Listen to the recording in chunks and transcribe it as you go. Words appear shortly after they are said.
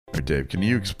here, Dave. Can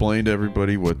you explain to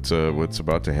everybody what's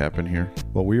about to happen here?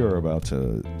 Well, we are about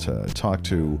to talk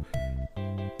to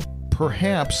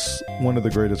perhaps one of the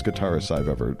greatest guitarists I've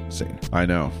ever seen. I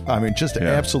know. I mean, just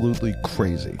absolutely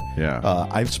crazy. Yeah.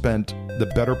 I've spent the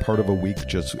better part of a week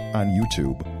just on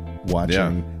YouTube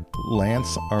watching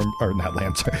Lance Armstrong.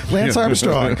 Lance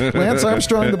Armstrong,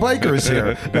 the biker is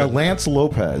here. Lance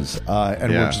Lopez,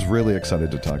 and we're just really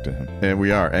excited to talk to him. And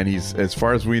we are, and he's, as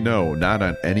far as we know, not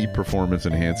on any performance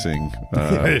enhancing.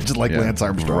 Just like Lance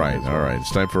Armstrong. Right. All right.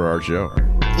 It's time for our show.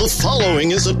 The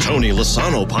following is a Tony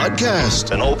Lasano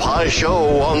podcast, an Opie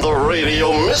show on the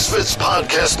Radio Misfits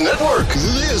Podcast Network.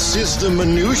 This is the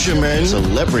Minutia Men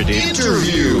Celebrity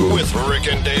Interview with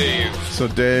Rick and Dave. So,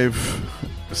 Dave,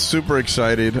 super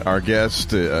excited. Our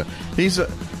guest, he's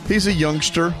a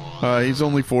youngster. He's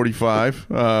only 45,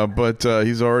 but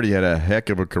he's already had a heck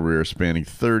of a career spanning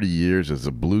 30 years as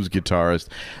a blues guitarist.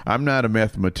 I'm not a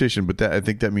mathematician, but I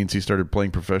think that means he started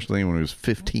playing professionally when he was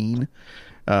 15.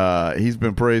 He's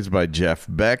been praised by Jeff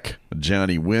Beck,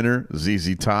 Johnny Winter,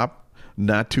 ZZ Top.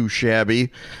 Not too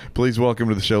shabby. Please welcome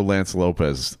to the show, Lance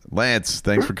Lopez. Lance,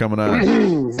 thanks for coming on.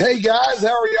 Hey, guys.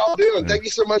 How are y'all doing? Thank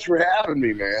you so much for having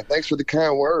me, man. Thanks for the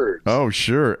kind words. Oh,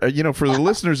 sure. For the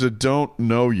listeners that don't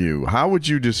know you, how would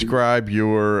you describe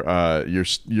your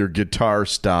guitar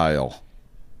style?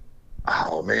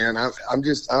 Oh, man, I'm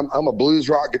a blues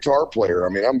rock guitar player. I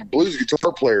mean, I'm a blues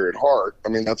guitar player at heart. I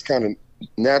mean, that's kind of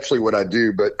naturally what I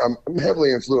do, but I'm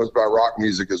heavily influenced by rock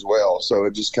music as well. So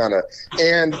it just kind of,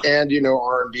 and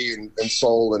R&B and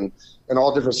soul and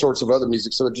all different sorts of other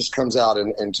music. So it just comes out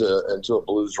into a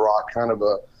blues rock kind of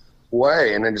a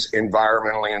way, and then just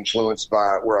environmentally influenced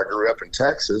by where I grew up in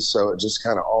Texas. So it just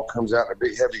kind of all comes out in a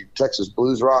big, heavy Texas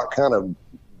blues rock kind of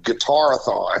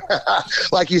guitar-a-thon,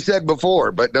 like you said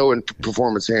before, but no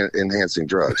performance-enhancing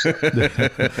drugs.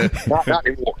 not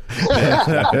anymore.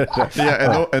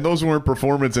 And those weren't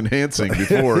performance-enhancing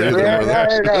before either.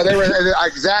 No, they were the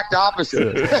exact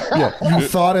opposite. You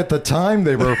thought at the time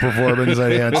they were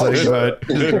performance-enhancing, but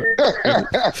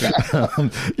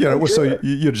so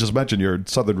you just mentioned your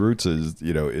Southern roots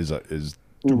is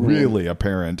really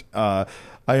apparent.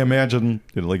 I imagine,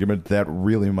 that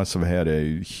really must have had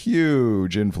a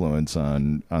huge influence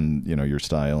on your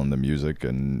style and the music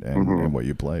and what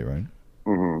you play, right?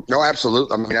 Mm-hmm. No,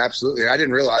 absolutely. I mean, absolutely. I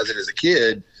didn't realize it as a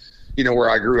kid, where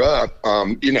I grew up,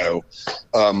 kind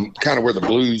of where the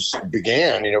blues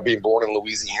began, being born in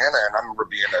Louisiana. And I remember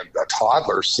being a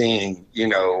toddler seeing,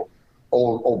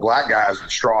 old black guys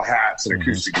with straw hats and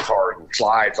acoustic guitars and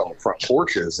slides on the front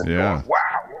porches and going,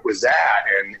 wow, what was that?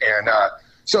 And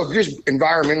so just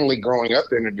environmentally growing up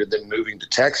in it, and then moving to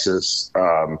Texas,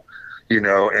 and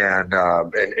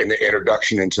the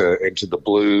introduction into the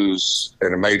blues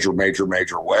in a major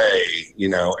way,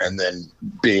 and then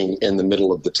being in the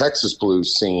middle of the Texas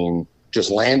blues scene, just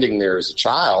landing there as a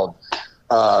child,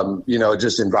 it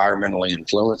just environmentally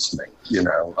influenced me,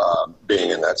 being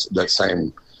in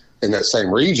that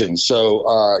same region. So,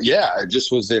 it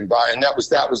just was and that was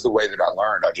the way that I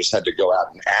learned. I just had to go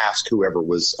out and ask whoever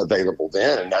was available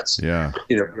then. And that's,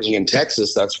 being in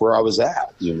Texas, that's where I was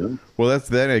at, Well,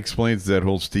 that explains that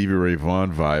whole Stevie Ray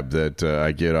Vaughan vibe that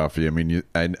I get off you. I mean,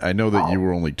 I know that you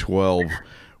were only 12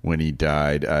 when he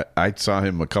died. I saw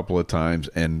him a couple of times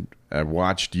and I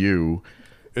watched you.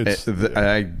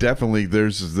 I definitely,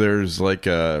 there's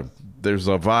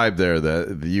a vibe there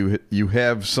that you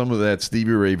have some of that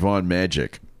Stevie Ray Vaughan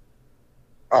magic.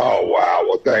 Oh, wow.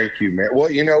 Well, thank you, man. Well,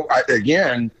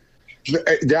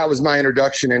 that was my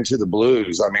introduction into the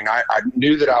blues. I mean, I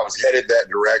knew that I was headed that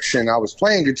direction. I was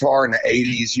playing guitar in the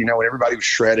 80s, and everybody was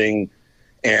shredding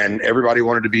and everybody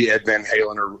wanted to be Ed Van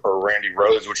Halen or Randy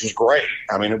Rhoads, which is great.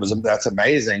 I mean, that's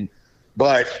amazing.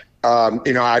 But, I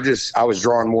was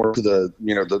drawn more to the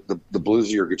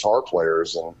bluesier guitar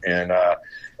players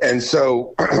and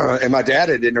so, and my dad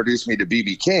had introduced me to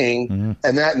B.B. King,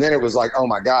 and then it was like, oh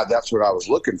my God, that's what I was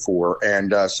looking for.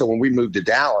 And so when we moved to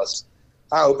Dallas,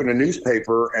 I opened a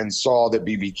newspaper and saw that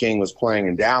B.B. King was playing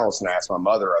in Dallas, and I asked my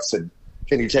mother, I said,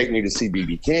 can you take me to see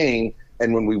B.B. King?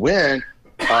 And when we went,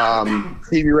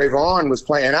 Stevie Ray Vaughan was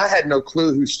playing, and I had no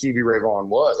clue who Stevie Ray Vaughan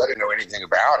was. I didn't know anything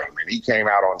about him, and he came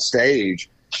out on stage,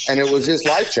 and it was just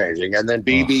life-changing. And then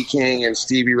B.B. King and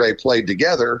Stevie Ray played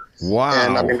together. Wow.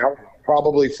 And I mean, I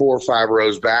probably 4 or 5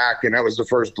 rows back, and that was the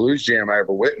first blues jam I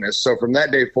ever witnessed. So from that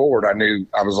day forward, I knew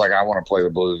I was like, I want to play the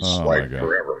blues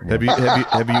forever.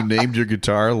 Have you named your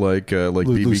guitar like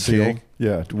B.B. King?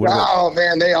 Yeah.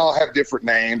 Man, they all have different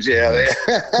names. Yeah.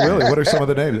 Really? What are some of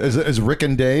the names? Is Rick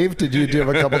and Dave? Do you have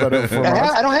a couple that are from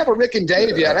I don't have a Rick and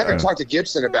Dave yet. I haven't talked to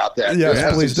Gibson about that.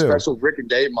 Yeah, please do. Special Rick and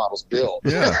Dave models built.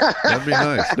 Yeah, that'd be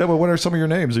nice. No, but what are some of your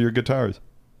names of your guitars?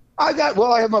 I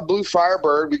have my Blue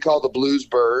Firebird. We call the Blues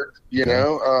Bird.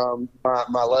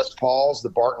 My Les Paul's the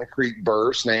Barton Creek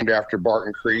Burst, named after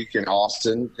Barton Creek in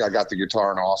Austin. I got the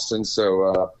guitar in Austin,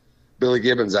 so Billy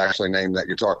Gibbons actually named that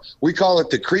guitar. We call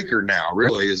it the Creaker now.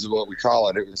 Really, is what we call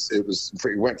it.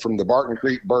 It went from the Barton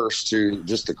Creek Burst to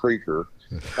just the Creaker.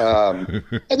 And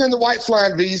then the White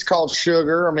Flying V's called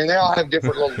Sugar. I mean, they all have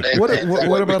different little names.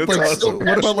 What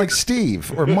about like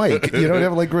Steve or Mike? You don't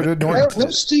have like no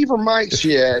Steve or Mike's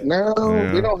yet. No,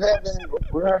 we don't have any.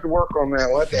 We'll have to work on that.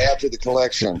 We'll have to add to the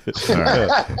collection.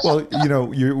 Well,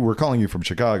 we're calling you from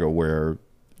Chicago, where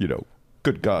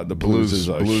good God, the blues is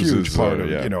a huge part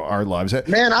of our lives.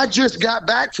 Man, I just got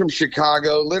back from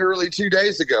Chicago literally 2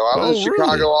 days ago. I was in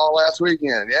Chicago all last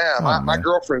weekend. Yeah, my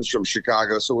girlfriend's from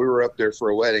Chicago, so we were up there for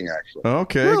a wedding, actually.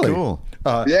 Okay, really? Cool.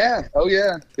 Yeah. Oh,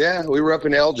 yeah. Yeah, we were up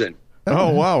in Elgin. Oh,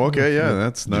 wow. Okay, yeah,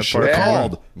 that's not far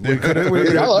called. Dude,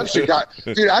 I love Chicago.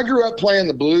 Dude, I grew up playing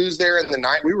the blues there in the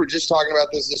night. We were just talking about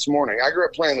this morning. I grew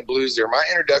up playing the blues there. My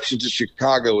introduction to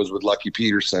Chicago was with Lucky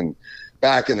Peterson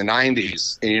back in the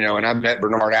 90s, and I met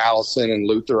Bernard Allison and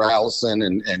Luther Allison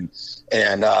and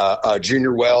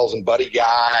Junior Wells and Buddy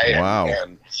Guy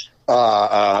and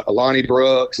Lonnie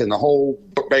Brooks and the whole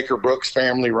Baker Brooks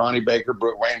family, Ronnie Baker,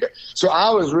 Wayne Baker. So I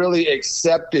was really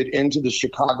accepted into the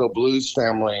Chicago blues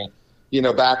family,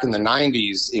 back in the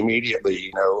 90s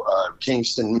immediately,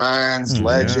 Kingston Mines,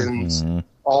 Legends,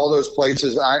 all those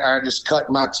places. I just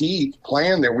cut my teeth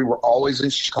playing there. We were always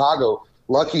in Chicago.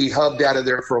 Lucky hubbed out of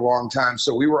there for a long time,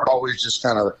 so we were always just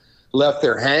kind of left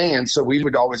there hanging. So we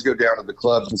would always go down to the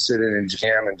clubs and sit in and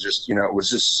jam, and just it was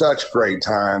just such great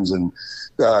times. And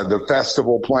the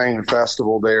festival, playing the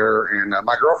festival there, and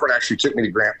my girlfriend actually took me to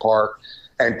Grant Park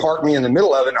and parked me in the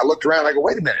middle of it. And I looked around, and I go,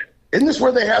 wait a minute, isn't this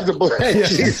where they have the blues?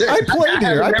 I played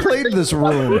here. I played in this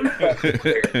room.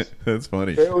 That's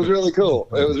funny. It was really cool.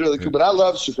 But I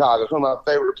love Chicago. It's one of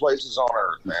my favorite places on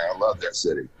earth, man. I love that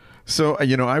city. So,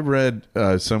 I read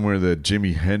somewhere that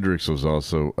Jimi Hendrix was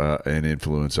also an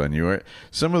influence on you.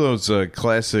 Some of those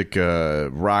classic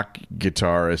rock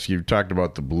guitarists, you talked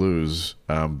about the blues,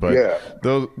 but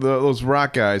those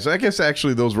rock guys, I guess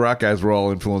actually those rock guys were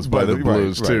all influenced by the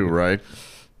blues too, right?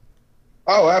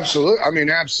 Oh, absolutely. I mean,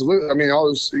 all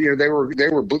those, they were,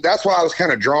 that's why I was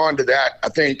kind of drawn to that. I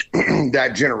think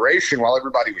that generation, while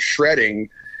everybody was shredding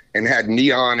and had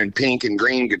neon and pink and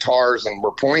green guitars and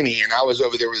were pointy, and I was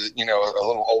over there with, a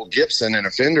little old Gibson and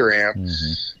a Fender amp,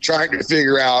 trying to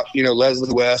figure out,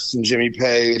 Leslie West and Jimmy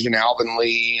Page and Alvin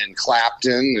Lee and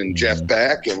Clapton and Jeff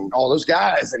Beck and all those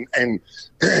guys, and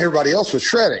everybody else was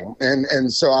shredding.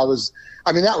 And so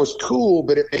that was cool,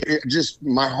 but it just,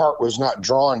 my heart was not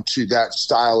drawn to that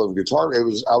style of guitar. I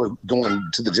was going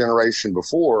to the generation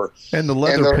before. And the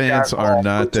leather pants are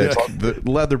not that, the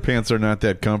leather pants are not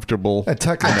that comfortable.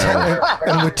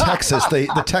 And with Texas,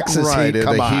 the Texas heat,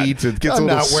 come on. The heat, it gets I'm a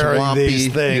little not wearing swampy.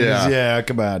 These things. Yeah,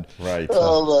 come on. Right.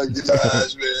 Oh my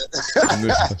gosh,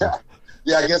 man.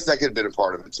 Yeah, I guess that could have been a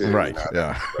part of it too. Right.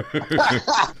 Yeah.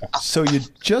 So you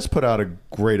just put out a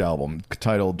great album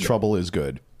titled "Trouble Is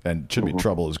Good." And should be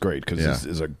Trouble Is Great, because this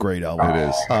is a great album. It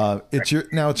is.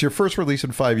 It's your first release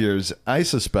in 5 years. I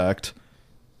suspect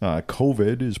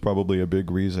COVID is probably a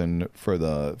big reason for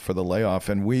the layoff.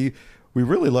 And we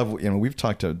really love, we've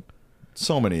talked to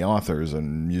so many authors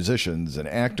and musicians and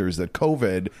actors that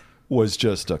COVID was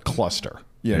just a cluster.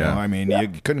 You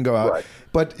couldn't go out. Right.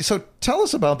 But so tell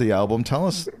us about the album. Tell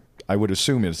us, I would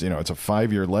assume it's a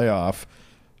 5-year layoff.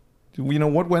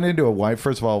 What went into it? Why,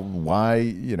 first of all, why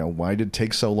did it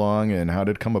take so long, and how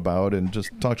did it come about? And just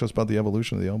talk to us about the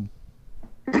evolution of the album.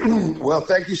 Well,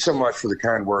 thank you so much for the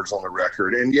kind words on the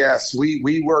record. And yes,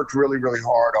 we worked really, really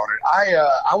hard on it.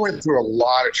 I went through a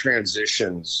lot of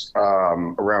transitions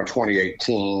around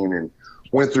 2018, and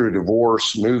went through a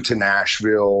divorce, moved to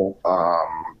Nashville,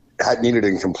 had needed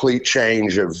a complete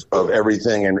change of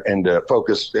everything, and to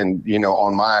focus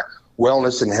on my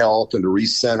wellness and health, and to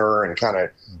recenter, and kind of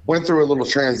went through a little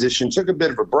transition, took a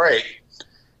bit of a break,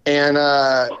 and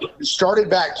started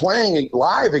back playing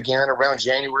live again around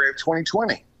January of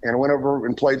 2020. And went over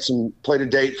and played a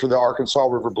date for the Arkansas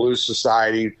River Blues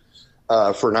Society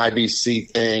for an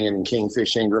IBC thing, and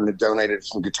Kingfish Ingram had donated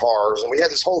some guitars, and we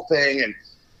had this whole thing. And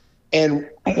And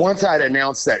once I'd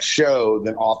announced that show,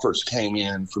 then offers came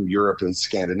in from Europe and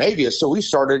Scandinavia. So we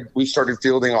started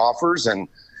fielding offers, and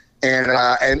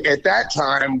at that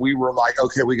time we were like,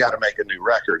 okay, we got to make a new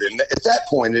record. And at that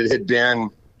point, it had been,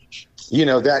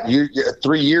 that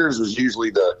 3 years was usually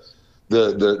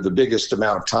the biggest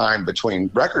amount of time between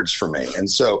records for me.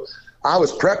 And so I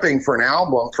was prepping for an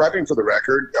album, prepping for the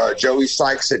record. Joey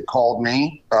Sykes had called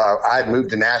me. I had moved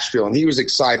to Nashville, and he was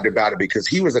excited about it because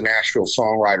he was a Nashville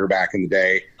songwriter back in the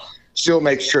day, still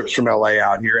makes trips from LA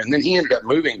out here. And then he ended up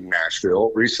moving to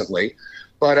Nashville recently.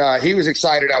 But he was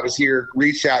excited I was here,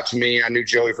 reached out to me. I knew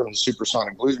Joey from the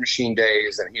Supersonic Blues Machine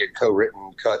days, and he had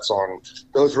co-written cuts on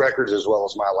those records as well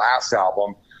as my last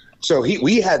album. So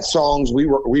we had songs we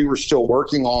were still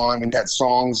working on, and had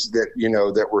songs that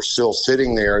that were still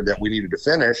sitting there that we needed to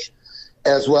finish,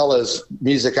 as well as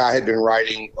music I had been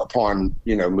writing upon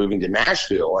moving to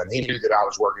Nashville, and he knew that I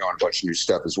was working on a bunch of new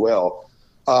stuff as well.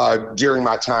 During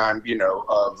my time,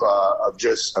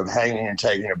 of hanging and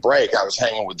taking a break, I was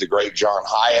hanging with the great John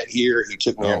Hyatt here. He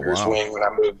took me under his wing when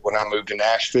I moved to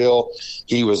Nashville.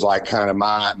 He was like kind of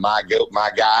my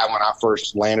guy when I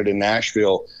first landed in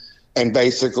Nashville, and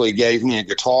basically gave me a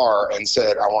guitar and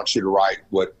said, I want you to write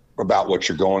about what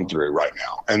you're going through right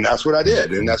now. And that's what I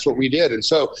did. And that's what we did. And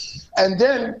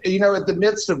then, at the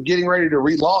midst of getting ready to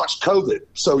relaunch, COVID.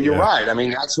 So you're right. I mean,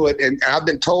 that's and I've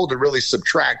been told to really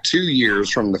subtract 2 years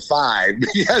from the 5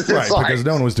 because because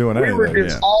no one was doing anything. We were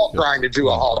just all trying to do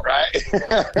a halt, right?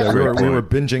 Yeah, we were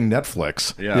binging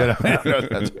Netflix. Yeah.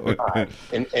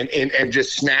 And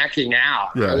just snacking out.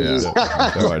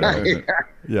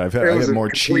 Yeah, I've had more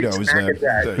Cheetos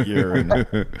that year.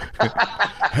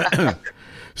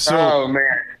 Oh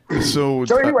man! So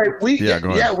anyway,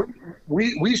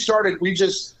 we started.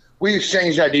 We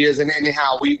exchanged ideas, and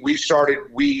anyhow, we started.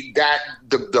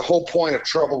 The whole point of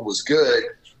Trouble Was Good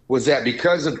was that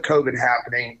because of COVID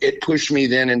happening, it pushed me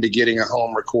then into getting a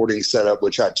home recording setup,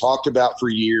 which I talked about for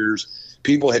years.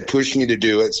 People had pushed me to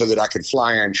do it so that I could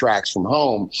fly on tracks from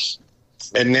home.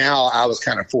 And now I was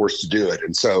kind of forced to do it.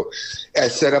 And so I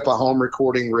set up a home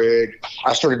recording rig.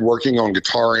 I started working on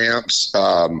guitar amps.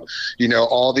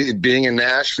 Being in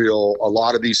Nashville, a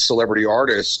lot of these celebrity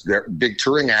artists, their big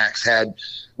touring acts, had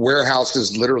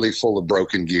warehouses literally full of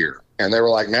broken gear. And they were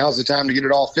like, now's the time to get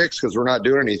it all fixed because we're not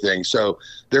doing anything. So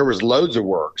there was loads of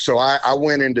work. So I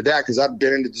went into that because I've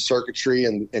been into the circuitry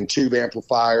and tube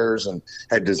amplifiers and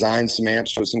had designed some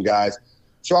amps with some guys.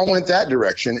 So I went that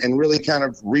direction and really kind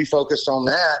of refocused on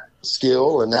that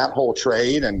skill and that whole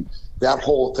trade and that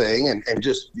whole thing, and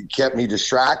just kept me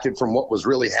distracted from what was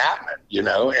really happening,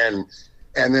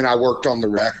 and then I worked on the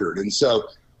record. And so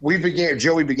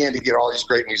Joey began to get all these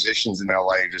great musicians in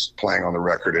LA just playing on the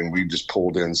record, and we just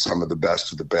pulled in some of the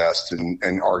best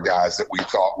and our guys that we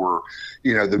thought were,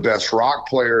 the best rock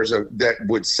players that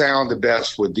would sound the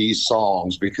best with these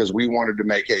songs, because we wanted to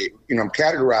make I'm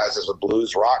categorized as a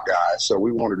blues rock guy. So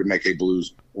we wanted to make a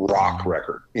blues rock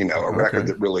record, record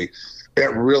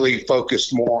that really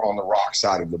focused more on the rock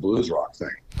side of the blues rock thing.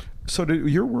 So did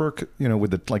your work,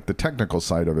 with the technical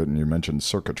side of it, and you mentioned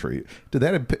circuitry, did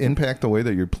that impact the way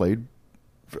that you played?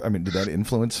 I mean, did that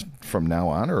influence from now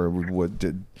on, or I would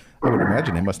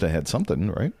imagine he must have had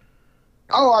something, right?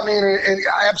 Oh, I mean,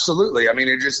 absolutely. I mean,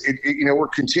 we're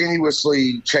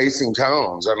continuously chasing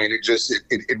tones. I mean,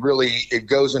 it really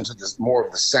goes into this more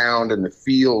of the sound and the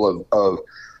feel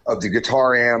of the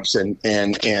guitar amps and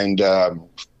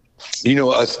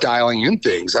us dialing in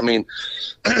things. I mean,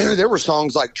 there were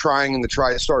songs like Trying in the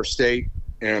TriStar State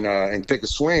and Pick a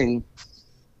Swing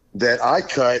that I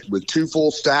cut with 2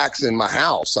 full stacks in my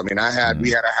house. I mean, we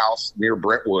had a house near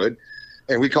Brentwood,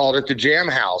 and we called it the Jam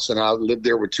House. And I lived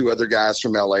there with 2 other guys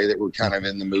from LA that were kind of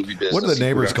in the movie business. What do the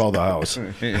neighbors call the house?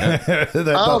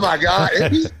 Oh my God.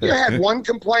 You had one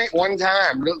complaint one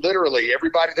time, literally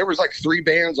everybody, there was like 3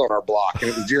 bands on our block,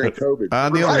 and it was during COVID.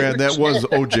 On the other hand, that was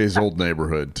OJ's old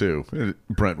neighborhood too.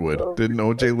 Brentwood. Didn't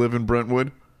OJ live in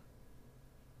Brentwood?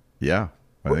 Yeah,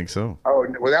 I think so. Oh,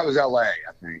 well, that was LA, I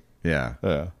think. Yeah.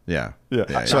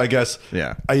 So I guess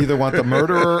I either want the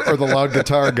murderer or the loud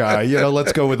guitar guy.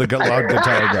 Let's go with the loud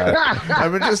guitar guy.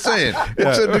 I'm just saying,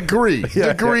 it's a degree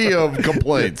of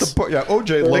complaints.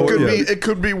 OJ. It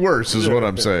could be worse, is what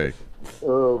I'm saying.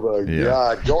 Oh my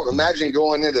God! Don't imagine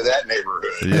going into that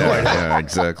neighborhood. Yeah,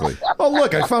 exactly. Oh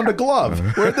look, I found a glove.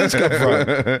 Where'd this come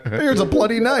from? Here's a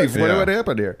bloody knife. What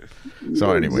happened here?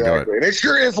 So anyway, go ahead. And it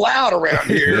sure is loud around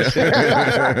here.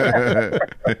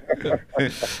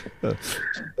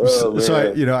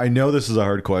 I know this is a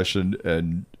hard question,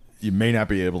 and you may not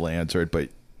be able to answer it, but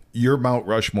your Mount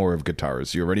Rushmore of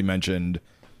guitarists. You already mentioned,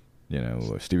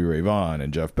 Stevie Ray Vaughan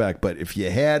and Jeff Beck. But if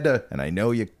you had to, and I know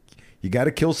you you got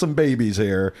to kill some babies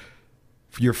here.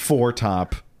 Your 4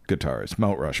 top guitarists,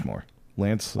 Mount Rushmore.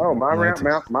 Lance. Oh, my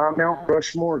Mount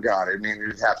Rushmore got it. I mean,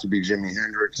 it'd have to be Jimi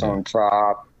Hendrix on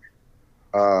top.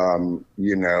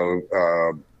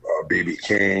 B.B.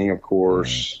 King, of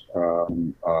course.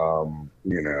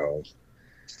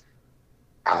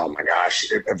 Oh my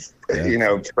gosh,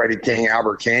 Freddie King,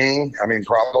 Albert King. I mean,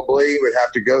 probably would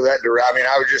have to go that direction. I mean,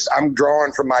 I'm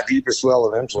drawing from my deepest well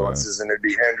of influences, and it'd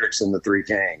be Hendrix and the Three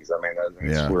Kings. I mean,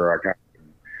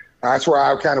 that's where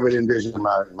I kind of would envision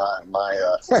my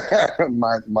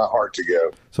heart to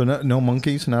go. So no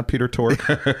monkeys, not Peter Tork.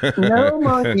 No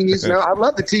monkeys. No, I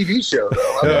love the TV show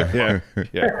though.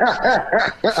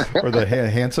 Or the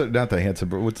Hanson, not the Hanson,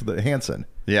 but what's the Hanson?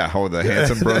 Yeah, the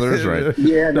Hanson brothers, right?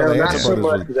 Yeah, no, not so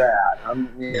brothers much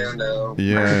that.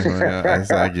 Yeah,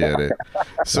 I get it.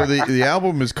 So the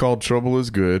album is called Trouble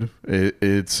Is Good.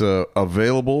 It's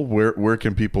available. Where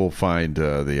can people find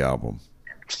the album?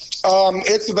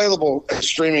 It's available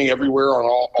streaming everywhere on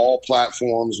all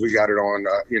platforms. We got it on,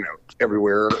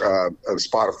 everywhere,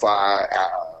 Spotify,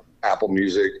 Apple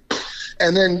Music.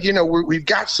 And then, we've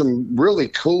got some really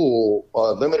cool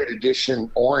limited edition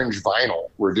orange vinyl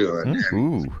we're doing.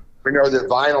 Ooh. We know that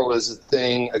vinyl is a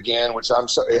thing again, which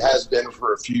it has been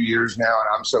for a few years now, and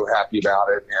I'm so happy about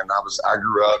it. And I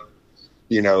grew up,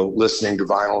 listening to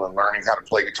vinyl and learning how to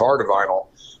play guitar to vinyl.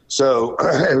 So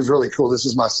it was really cool. This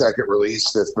is my second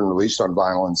release that's been released on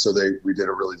vinyl, and so we did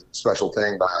a really special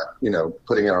thing by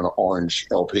putting it on an orange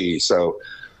LP. So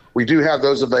we do have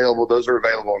those available. Those are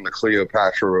available on the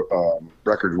Cleopatra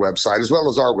Records website, as well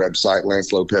as our website,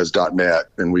 lancelopez.net,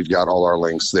 and we've got all our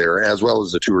links there, as well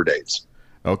as the tour dates.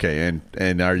 Okay,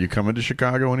 and are you coming to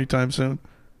Chicago anytime soon?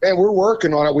 And we're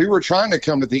working on it. We were trying to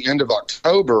come at the end of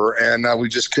October, and we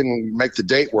just couldn't make the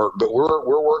date work. But we're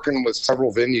working with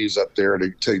several venues up there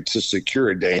to secure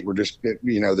a date. We're just,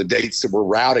 the dates that we're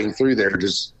routing through there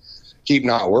just keep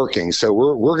not working. So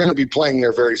we're going to be playing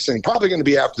there very soon. Probably going to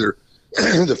be after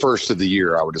the first of the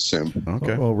year, I would assume.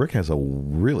 Okay. Well, Rick has a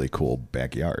really cool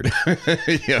backyard.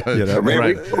 Yeah,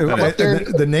 right.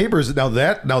 The neighbors now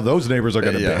those neighbors are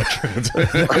going to bitch.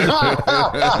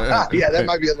 Yeah, that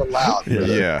might be a little loud.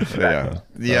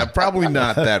 Yeah. Probably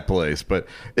not that place, but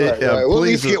right. We'll at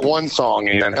least get one song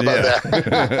in. How about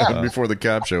that? Before the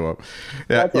cops show up.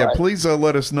 Yeah. Right. Please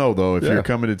let us know though if you're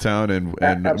coming to town, and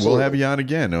we'll have you on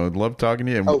again. I would love talking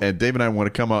to you, and Dave and I want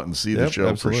to come out and see the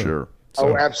show for sure. So.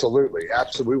 Oh, absolutely.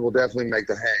 We will definitely make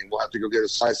the hang. We'll have to go get a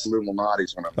slice of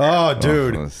Illuminati's when I'm Oh,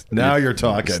 dude. Now you're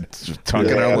talking.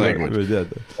 Talking our language.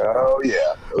 Oh,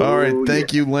 yeah. All right.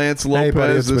 Thank you, Lance Lopez.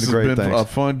 Hey, this has been a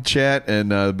fun chat, and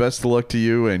best of luck to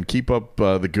you, and keep up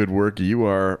the good work.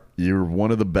 You're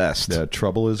one of the best. Yeah,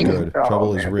 Trouble is good.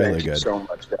 Trouble is really good. Thank you so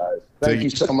much, guys. Thank you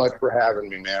so much for having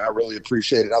me, man. I really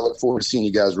appreciate it. I look forward to seeing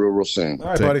you guys real soon. All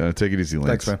right, buddy. Take it easy,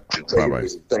 Lance. Thanks, man. Bye-bye.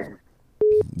 Thank you.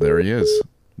 There he is.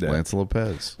 Yeah. Lance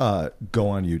Lopez. Go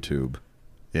on YouTube.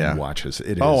 Yeah. And watch us.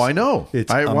 It is. Oh, I know.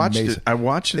 I watched it. I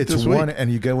watched it this week. week.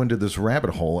 And you go into this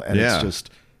rabbit hole, and it's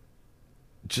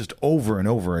just over and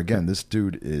over again. This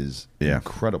dude is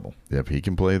incredible. Yep, he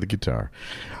can play the guitar.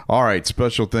 All right,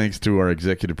 special thanks to our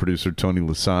executive producer, Tony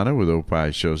Lasana with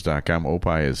opishows.com.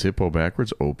 Opie is hippo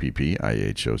backwards,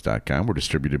 OPPIHshows.com. We're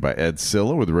distributed by Ed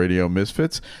Silla with Radio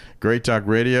Misfits. Great Talk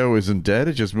Radio isn't dead.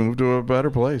 It just moved to a better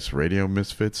place,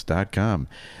 RadioMisfits.com.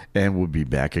 And we'll be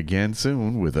back again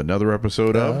soon with another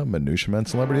episode of Minutia Men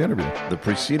Celebrity Interview. The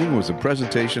preceding was a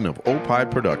presentation of Opie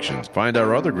Productions. Find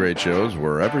our other great shows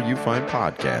wherever you find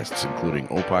podcasts, including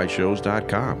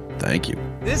opishows.com. Thank you.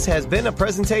 This has been a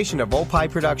presentation of Opie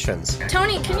Productions.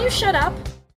 Tony, can you shut up?